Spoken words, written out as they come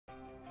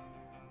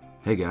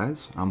Hey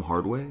guys, I'm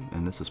Hardway,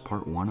 and this is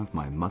part 1 of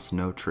my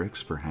must-know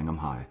tricks for Hang 'em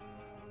High.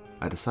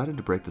 I decided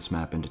to break this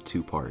map into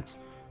 2 parts,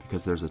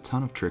 because there's a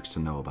ton of tricks to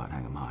know about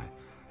Hang 'em High,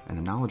 and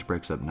the knowledge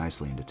breaks up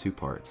nicely into 2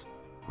 parts,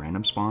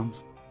 random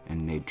spawns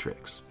and nade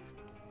tricks.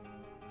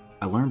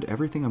 I learned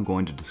everything I'm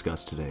going to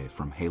discuss today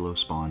from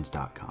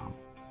HaloSpawns.com.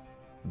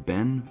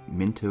 Ben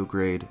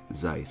Mintograde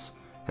Zeiss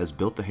has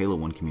built the Halo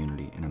 1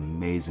 community an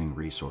amazing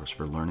resource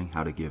for learning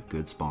how to give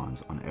good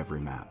spawns on every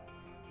map.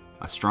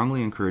 I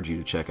strongly encourage you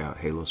to check out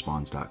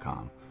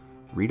HaloSpawns.com,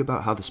 read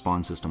about how the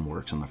spawn system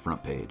works on the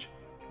front page,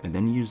 and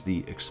then use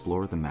the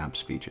Explore the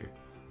Maps feature.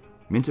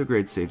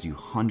 Mintograde saves you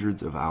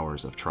hundreds of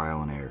hours of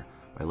trial and error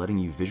by letting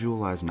you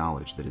visualize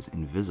knowledge that is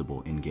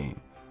invisible in-game,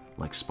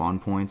 like spawn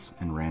points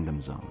and random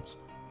zones.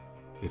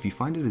 If you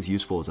find it as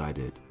useful as I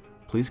did,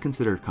 please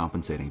consider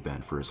compensating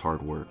Ben for his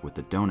hard work with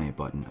the donate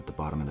button at the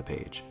bottom of the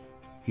page.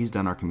 He's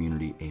done our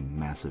community a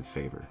massive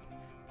favor.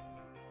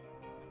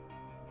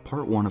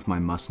 Part 1 of my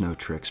must-know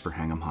tricks for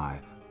Hang 'em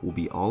High will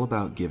be all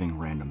about giving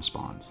random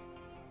spawns.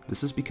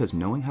 This is because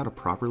knowing how to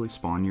properly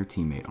spawn your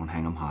teammate on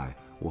Hang 'em High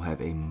will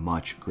have a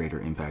much greater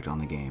impact on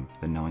the game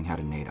than knowing how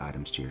to nade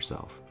items to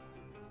yourself.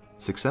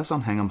 Success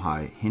on Hang 'em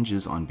High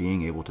hinges on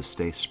being able to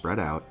stay spread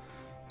out,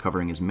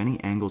 covering as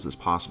many angles as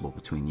possible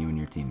between you and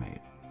your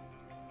teammate.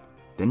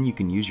 Then you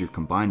can use your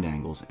combined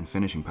angles and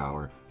finishing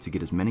power to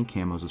get as many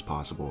camos as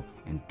possible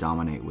and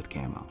dominate with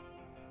camo.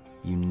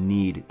 You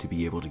need to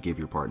be able to give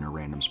your partner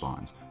random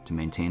spawns to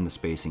maintain the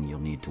spacing you'll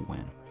need to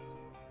win.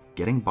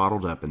 Getting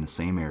bottled up in the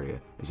same area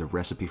is a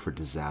recipe for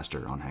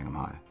disaster on Hang 'em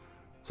High,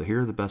 so here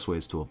are the best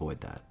ways to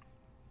avoid that.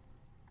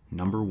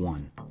 Number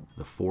 1,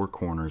 the 4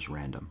 corners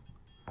random.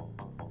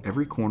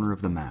 Every corner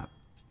of the map,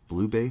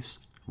 blue base,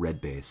 red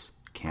base,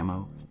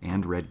 camo,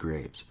 and red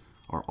graves,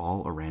 are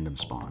all a random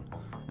spawn,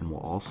 and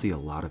will all see a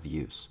lot of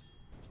use.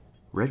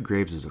 Red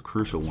graves is a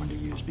crucial one to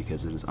use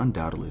because it is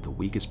undoubtedly the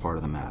weakest part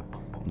of the map,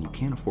 and you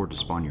can't afford to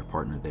spawn your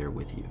partner there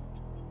with you.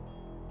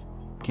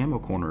 Camo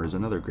corner is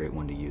another great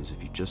one to use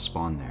if you just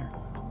spawned there,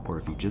 or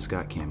if you just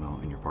got camo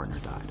and your partner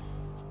died.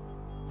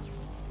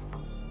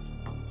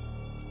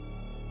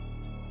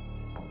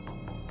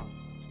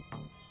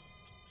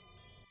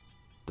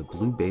 The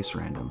blue base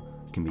random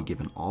can be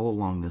given all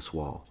along this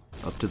wall,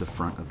 up to the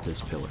front of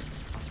this pillar.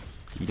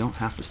 You don't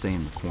have to stay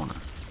in the corner,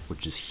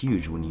 which is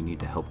huge when you need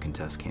to help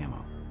contest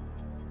camo.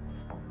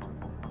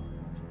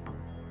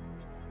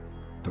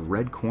 The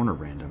red corner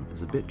random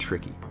is a bit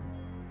tricky.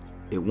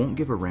 It won't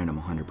give a random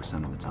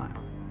 100% of the time.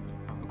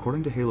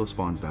 According to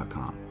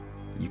HaloSpawns.com,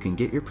 you can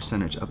get your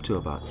percentage up to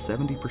about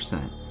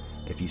 70%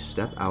 if you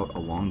step out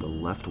along the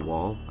left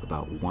wall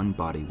about 1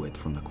 body width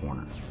from the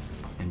corner,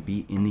 and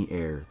be in the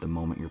air the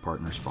moment your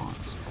partner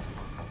spawns.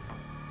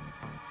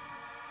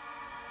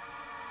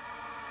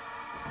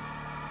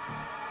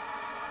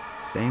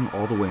 Staying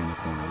all the way in the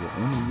corner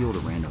will only yield a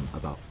random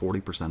about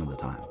 40% of the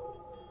time.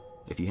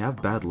 If you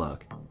have bad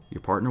luck,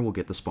 your partner will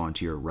get the spawn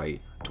to your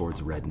right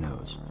towards red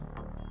nose.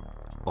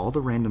 All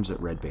the randoms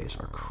at red base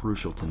are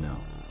crucial to know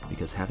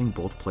because having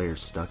both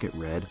players stuck at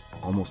red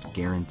almost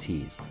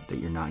guarantees that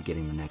you're not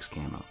getting the next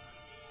camo,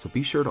 so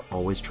be sure to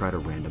always try to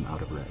random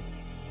out of red.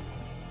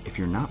 If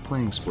you're not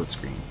playing split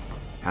screen,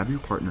 have your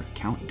partner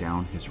count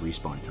down his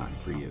respawn time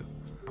for you,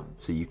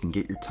 so you can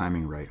get your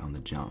timing right on the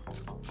jump.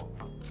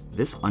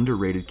 This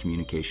underrated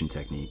communication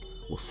technique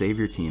will save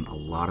your team a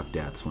lot of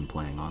deaths when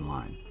playing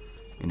online,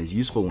 and is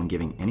useful when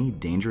giving any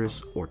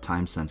dangerous or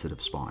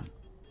time-sensitive spawn.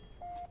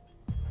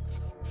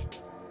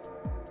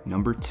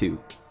 Number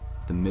 2,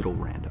 the middle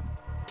random.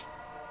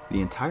 The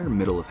entire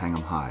middle of Hang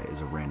 'em High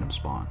is a random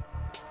spawn.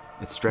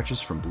 It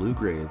stretches from blue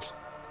graves,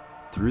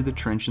 through the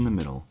trench in the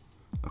middle,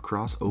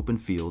 across open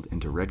field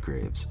into red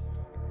graves,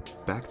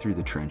 back through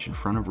the trench in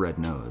front of red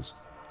nose,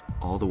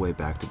 all the way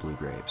back to blue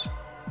graves.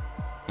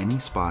 Any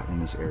spot in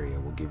this area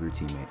will give your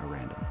teammate a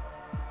random.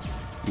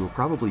 You will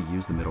probably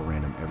use the middle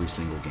random every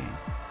single game,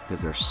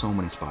 because there are so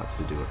many spots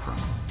to do it from.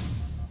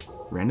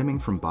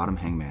 Randoming from bottom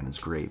hangman is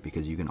great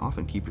because you can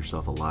often keep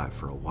yourself alive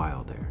for a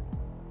while there.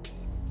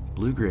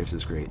 Blue graves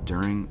is great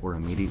during or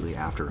immediately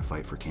after a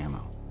fight for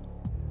camo.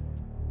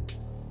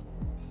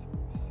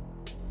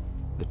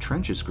 The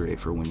trench is great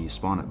for when you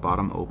spawn at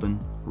bottom open,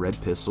 red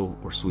pistol,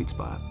 or sweet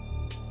spot.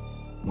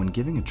 When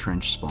giving a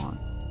trench spawn,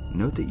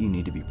 note that you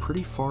need to be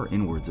pretty far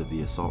inwards of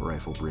the assault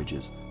rifle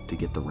bridges to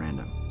get the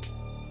random.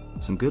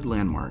 Some good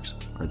landmarks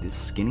are the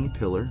skinny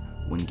pillar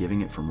when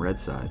giving it from red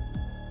side,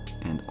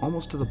 and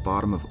almost to the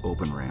bottom of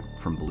open ramp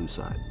from blue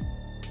side.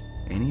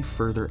 Any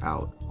further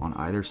out on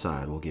either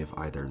side will give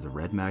either the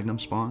red magnum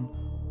spawn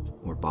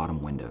or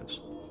bottom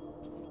windows.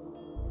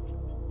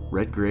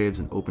 Red graves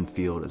and open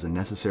field is a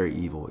necessary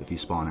evil if you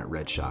spawn at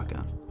red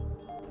shotgun.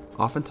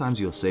 Oftentimes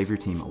you'll save your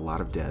team a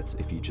lot of deaths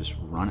if you just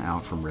run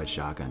out from red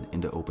shotgun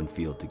into open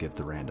field to give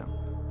the random,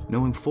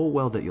 knowing full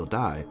well that you'll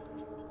die,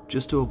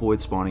 just to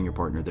avoid spawning your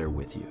partner there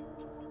with you.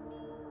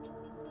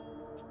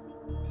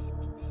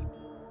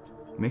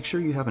 Make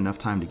sure you have enough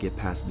time to get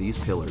past these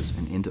pillars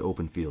and into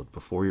open field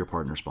before your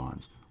partner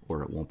spawns,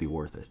 or it won't be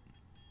worth it.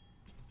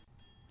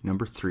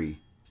 Number 3,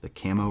 the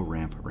camo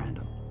ramp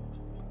random.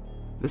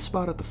 This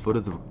spot at the foot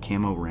of the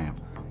camo ramp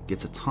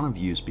gets a ton of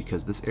use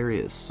because this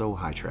area is so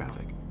high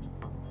traffic.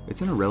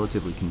 It's in a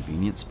relatively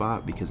convenient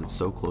spot because it's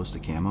so close to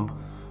camo,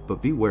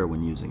 but beware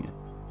when using it.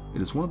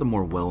 It is one of the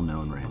more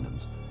well-known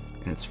randoms,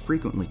 and it's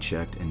frequently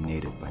checked and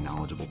naded by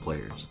knowledgeable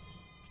players.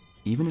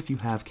 Even if you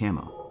have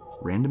camo,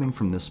 randoming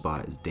from this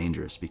spot is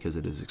dangerous because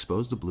it is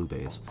exposed to blue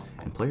base,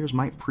 and players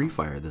might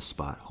pre-fire this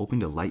spot hoping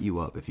to light you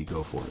up if you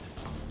go for it.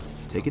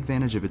 Take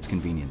advantage of its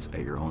convenience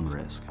at your own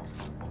risk.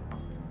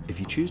 If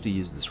you choose to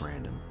use this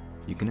random,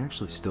 you can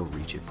actually still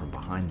reach it from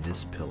behind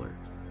this pillar,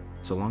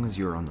 so long as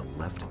you are on the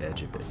left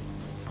edge of it.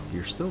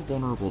 You're still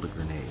vulnerable to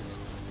grenades,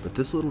 but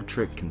this little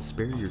trick can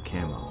spare your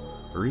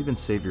camo, or even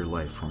save your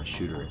life from a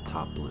shooter at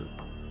top blue.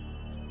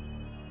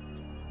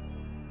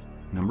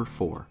 Number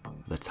 4,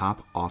 the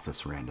top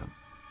office random.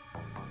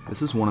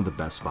 This is one of the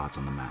best spots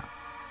on the map.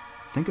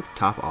 Think of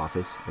top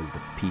office as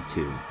the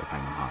P2 of Hang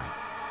 'em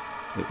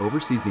High. It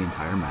oversees the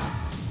entire map,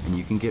 and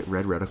you can get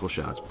red reticle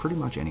shots pretty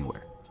much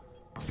anywhere.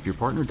 If your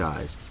partner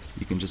dies,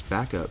 you can just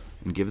back up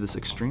and give this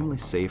extremely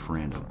safe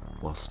random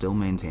while still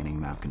maintaining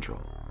map control.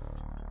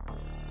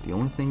 The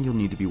only thing you'll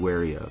need to be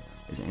wary of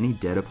is any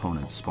dead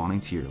opponents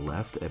spawning to your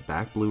left at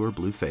back blue or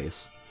blue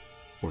face,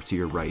 or to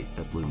your right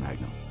at blue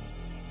magnum.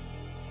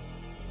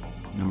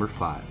 Number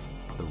 5,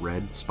 the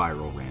red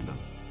spiral random.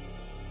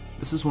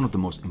 This is one of the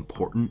most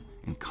important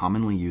and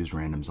commonly used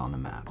randoms on the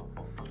map.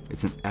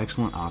 It's an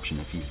excellent option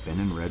if you've been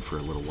in red for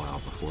a little while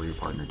before your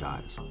partner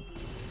dies.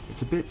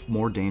 It's a bit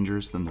more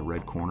dangerous than the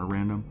red corner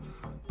random,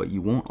 but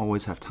you won't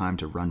always have time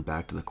to run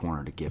back to the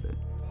corner to give it,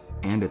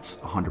 and it's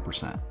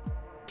 100%.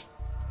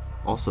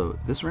 Also,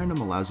 this random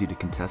allows you to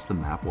contest the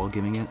map while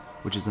giving it,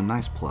 which is a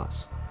nice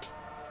plus.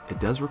 It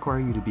does require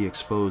you to be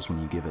exposed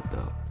when you give it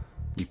though.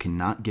 You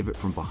cannot give it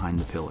from behind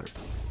the pillar.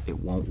 It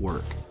won't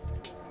work.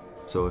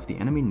 So if the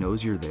enemy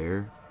knows you're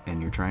there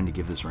and you're trying to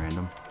give this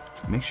random,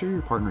 make sure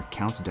your partner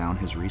counts down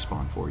his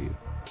respawn for you,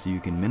 so you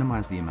can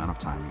minimize the amount of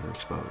time you're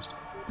exposed.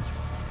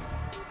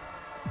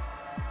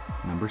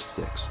 Number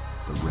 6,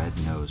 the red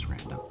nose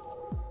random.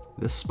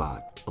 This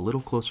spot, a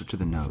little closer to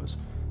the nose,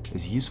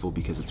 is useful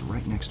because it's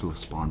right next to a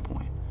spawn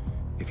point.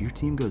 If your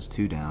team goes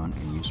 2 down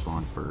and you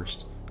spawn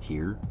first,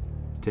 here,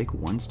 take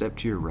 1 step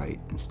to your right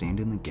and stand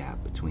in the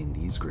gap between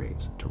these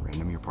graves to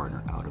random your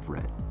partner out of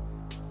red.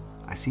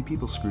 I see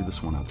people screw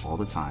this one up all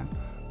the time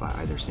by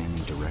either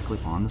standing directly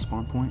on the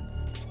spawn point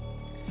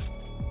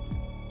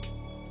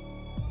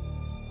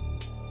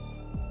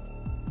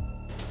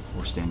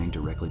or standing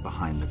directly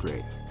behind the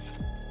grave.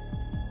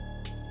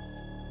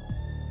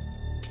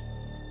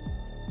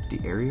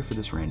 The area for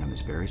this random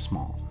is very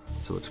small,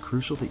 so it's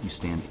crucial that you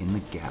stand in the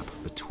gap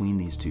between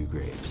these 2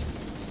 graves.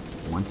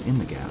 Once in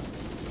the gap,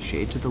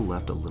 shade to the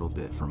left a little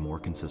bit for more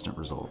consistent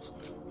results,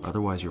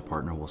 otherwise your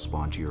partner will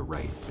spawn to your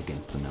right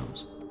against the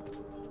nose.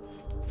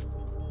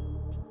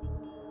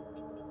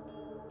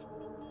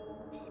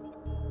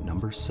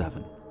 Number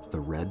 7, the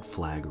red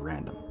flag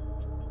random.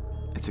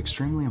 It's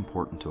extremely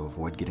important to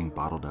avoid getting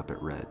bottled up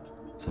at red,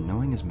 so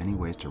knowing as many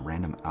ways to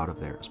random out of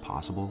there as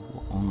possible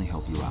will only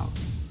help you out.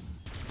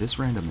 This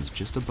random is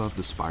just above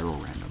the spiral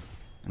random,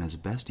 and is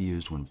best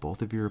used when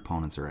both of your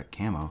opponents are at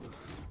camo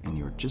and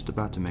you're just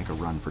about to make a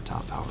run for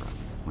top power up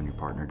when your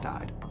partner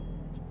died.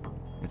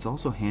 It's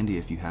also handy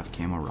if you have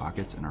camo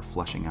rockets and are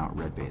flushing out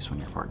red base when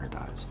your partner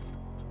dies.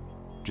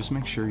 Just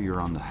make sure you're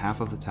on the half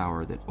of the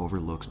tower that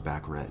overlooks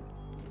back red.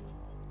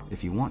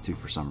 If you want to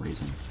for some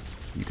reason,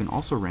 you can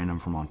also random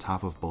from on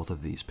top of both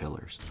of these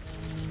pillars.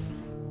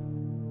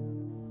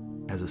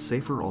 As a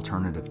safer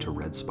alternative to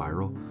red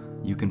spiral,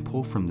 you can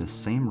pull from this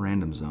same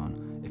random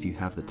zone if you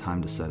have the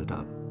time to set it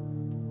up.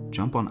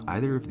 Jump on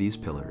either of these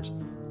pillars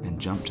and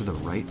jump to the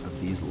right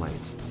of these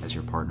lights as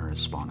your partner is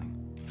spawning.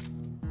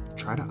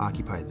 Try to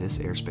occupy this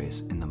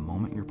airspace in the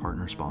moment your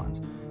partner spawns,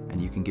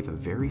 and you can give a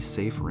very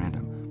safe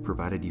random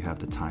provided you have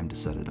the time to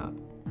set it up.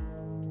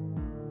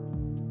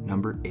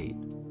 Number 8,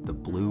 the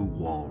blue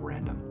wall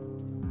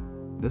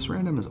random. This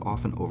random is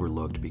often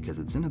overlooked because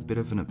it's in a bit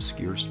of an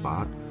obscure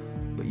spot,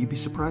 but you'd be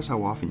surprised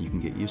how often you can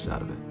get use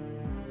out of it.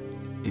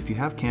 If you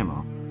have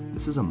camo,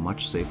 this is a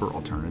much safer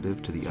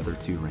alternative to the other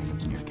 2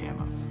 randoms in your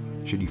camo,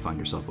 should you find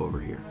yourself over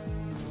here.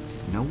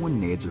 No one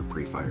nades or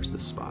pre-fires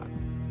this spot.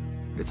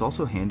 It's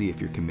also handy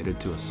if you're committed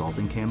to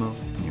assaulting camo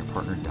and your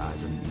partner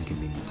dies at an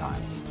inconvenient time.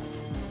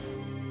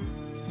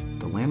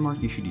 The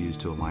landmark you should use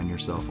to align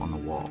yourself on the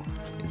wall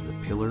is the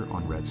pillar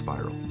on red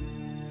spiral.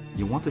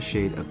 You'll want to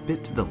shade a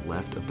bit to the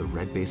left of the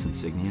red base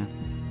insignia,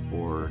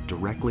 or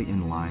directly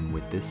in line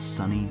with this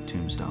sunny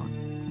tombstone.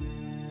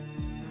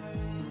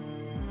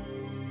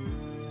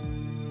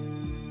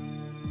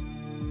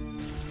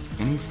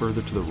 Any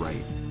further to the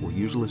right will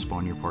usually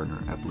spawn your partner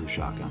at blue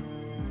shotgun.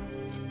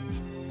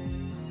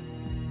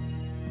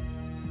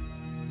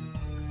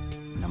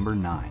 Number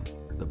 9,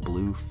 the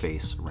blue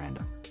face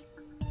random.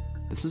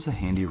 This is a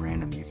handy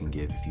random you can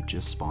give if you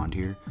just spawned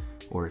here,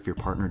 or if your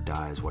partner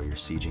dies while you're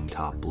sieging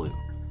top blue.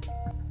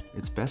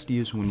 It's best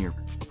used when your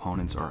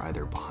opponents are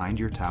either behind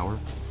your tower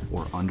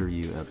or under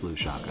you at blue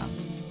shotgun.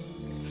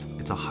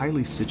 It's a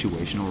highly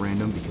situational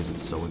random because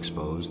it's so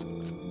exposed,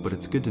 but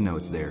it's good to know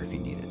it's there if you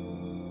need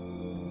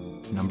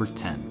it. Number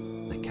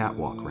 10, the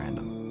Catwalk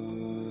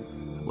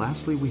Random.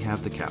 Lastly, we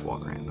have the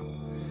Catwalk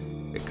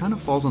Random. It kind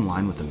of falls in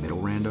line with the middle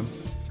random,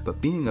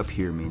 but being up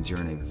here means you're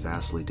in a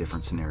vastly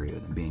different scenario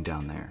than being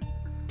down there.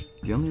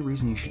 The only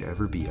reason you should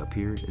ever be up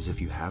here is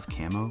if you have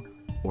camo,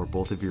 or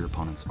both of your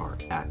opponents are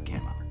at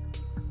camo.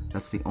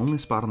 That's the only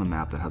spot on the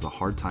map that has a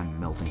hard time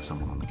melting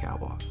someone on the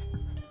catwalk.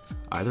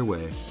 Either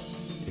way,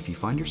 if you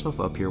find yourself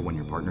up here when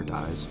your partner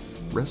dies,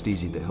 rest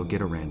easy that he'll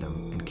get a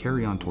random and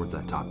carry on towards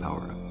that top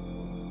power-up.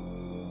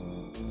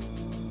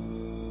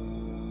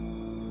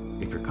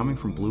 If you're coming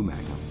from blue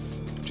Magnum,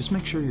 just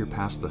make sure you're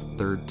past the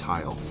third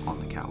tile on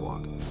the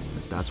catwalk,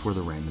 as that's where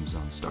the random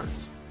zone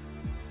starts.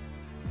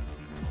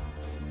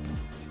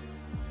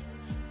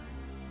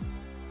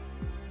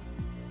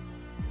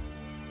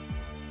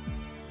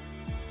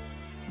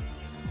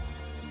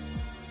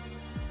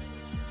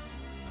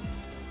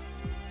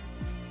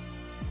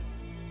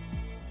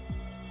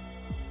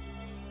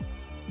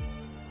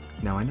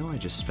 Now I know I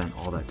just spent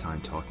all that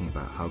time talking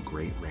about how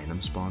great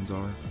random spawns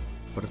are,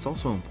 but it's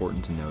also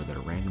important to know that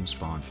a random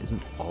spawn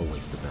isn't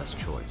always the best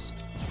choice.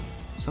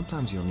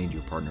 Sometimes you'll need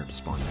your partner to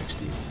spawn next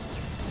to you,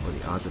 or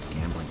the odds of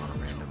gambling on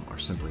a random are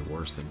simply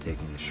worse than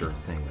taking the sure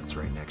thing that's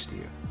right next to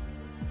you.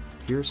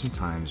 Here are some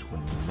times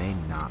when you may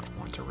not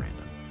want to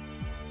random.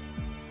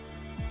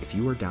 If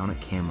you are down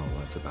at camo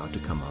when it's about to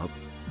come up,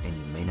 and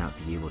you may not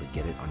be able to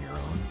get it on your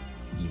own,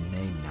 you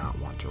may not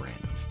want to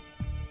random.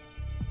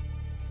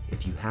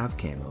 If you have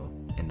camo,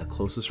 and the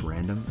closest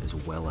random is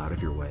well out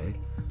of your way,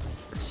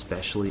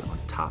 especially on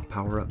top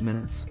power-up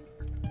minutes,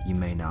 you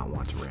may not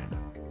want to random.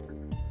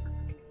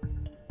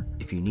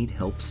 If you need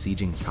help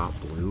sieging top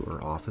blue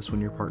or office when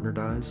your partner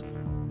dies,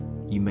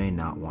 you may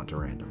not want to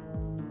random.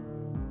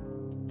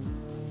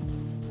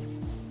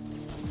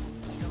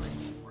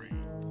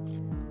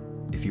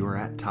 If you are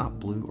at top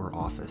blue or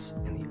office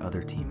and the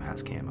other team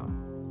has camo,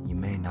 you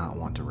may not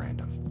want to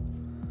random.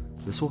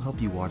 This will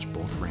help you watch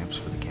both ramps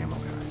for the camo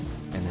guy,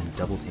 and then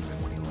double team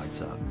him when he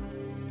lights up.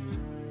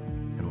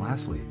 And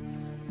lastly,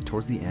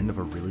 towards the end of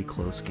a really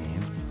close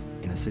game,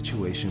 in a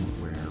situation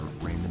where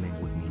randoming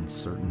would mean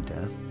certain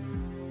death,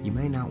 you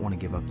may not want to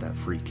give up that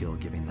free kill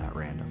giving that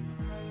random,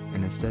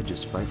 and instead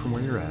just fight from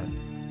where you're at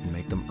and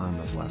make them earn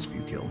those last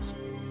few kills.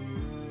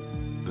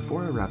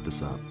 Before I wrap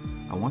this up,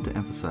 I want to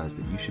emphasize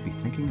that you should be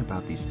thinking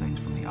about these things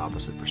from the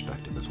opposite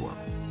perspective as well.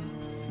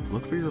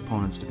 Look for your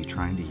opponents to be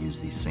trying to use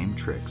these same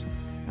tricks,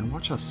 and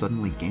watch how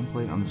suddenly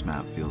gameplay on this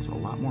map feels a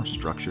lot more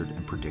structured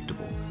and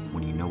predictable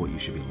when you know what you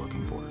should be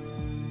looking for.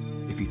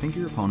 If you think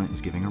your opponent is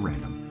giving a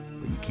random,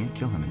 but you can't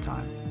kill him in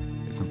time,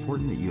 it's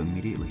important that you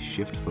immediately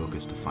shift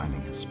focus to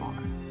finding his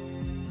spawner.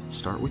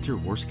 Start with your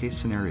worst case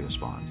scenario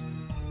spawns,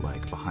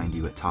 like behind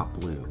you at top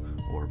blue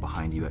or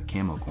behind you at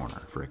camo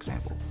corner, for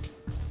example,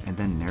 and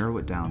then narrow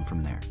it down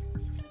from there.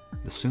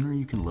 The sooner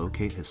you can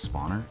locate his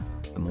spawner,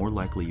 the more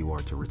likely you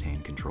are to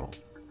retain control.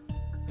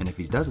 And if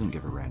he doesn't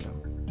give a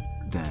random,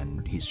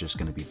 then he's just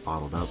going to be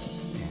bottled up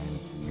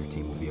and your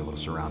team will be able to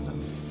surround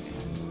them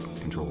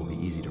and control will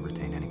be easy to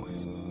retain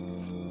anyways.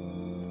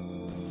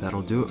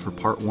 That'll do it for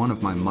part 1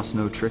 of my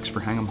must-know tricks for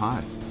Hang 'em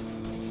High.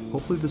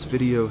 Hopefully this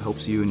video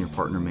helps you and your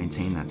partner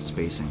maintain that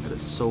spacing that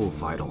is so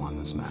vital on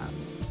this map.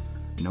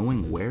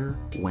 Knowing where,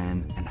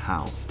 when, and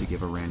how to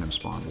give a random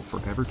spawn will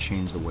forever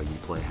change the way you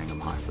play Hang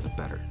 'em High for the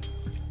better.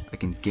 I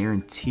can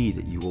guarantee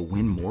that you will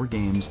win more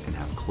games and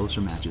have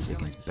closer matches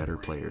against better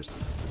players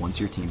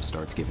once your team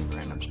starts giving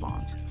random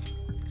spawns.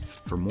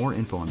 For more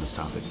info on this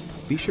topic,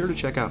 be sure to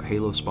check out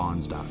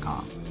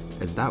halospawns.com,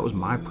 as that was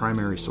my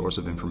primary source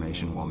of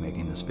information while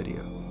making this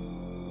video.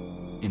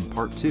 In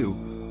part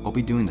 2, I'll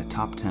be doing the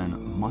top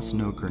 10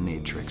 must-know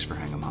grenade tricks for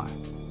Hang 'em High.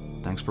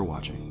 Thanks for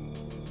watching.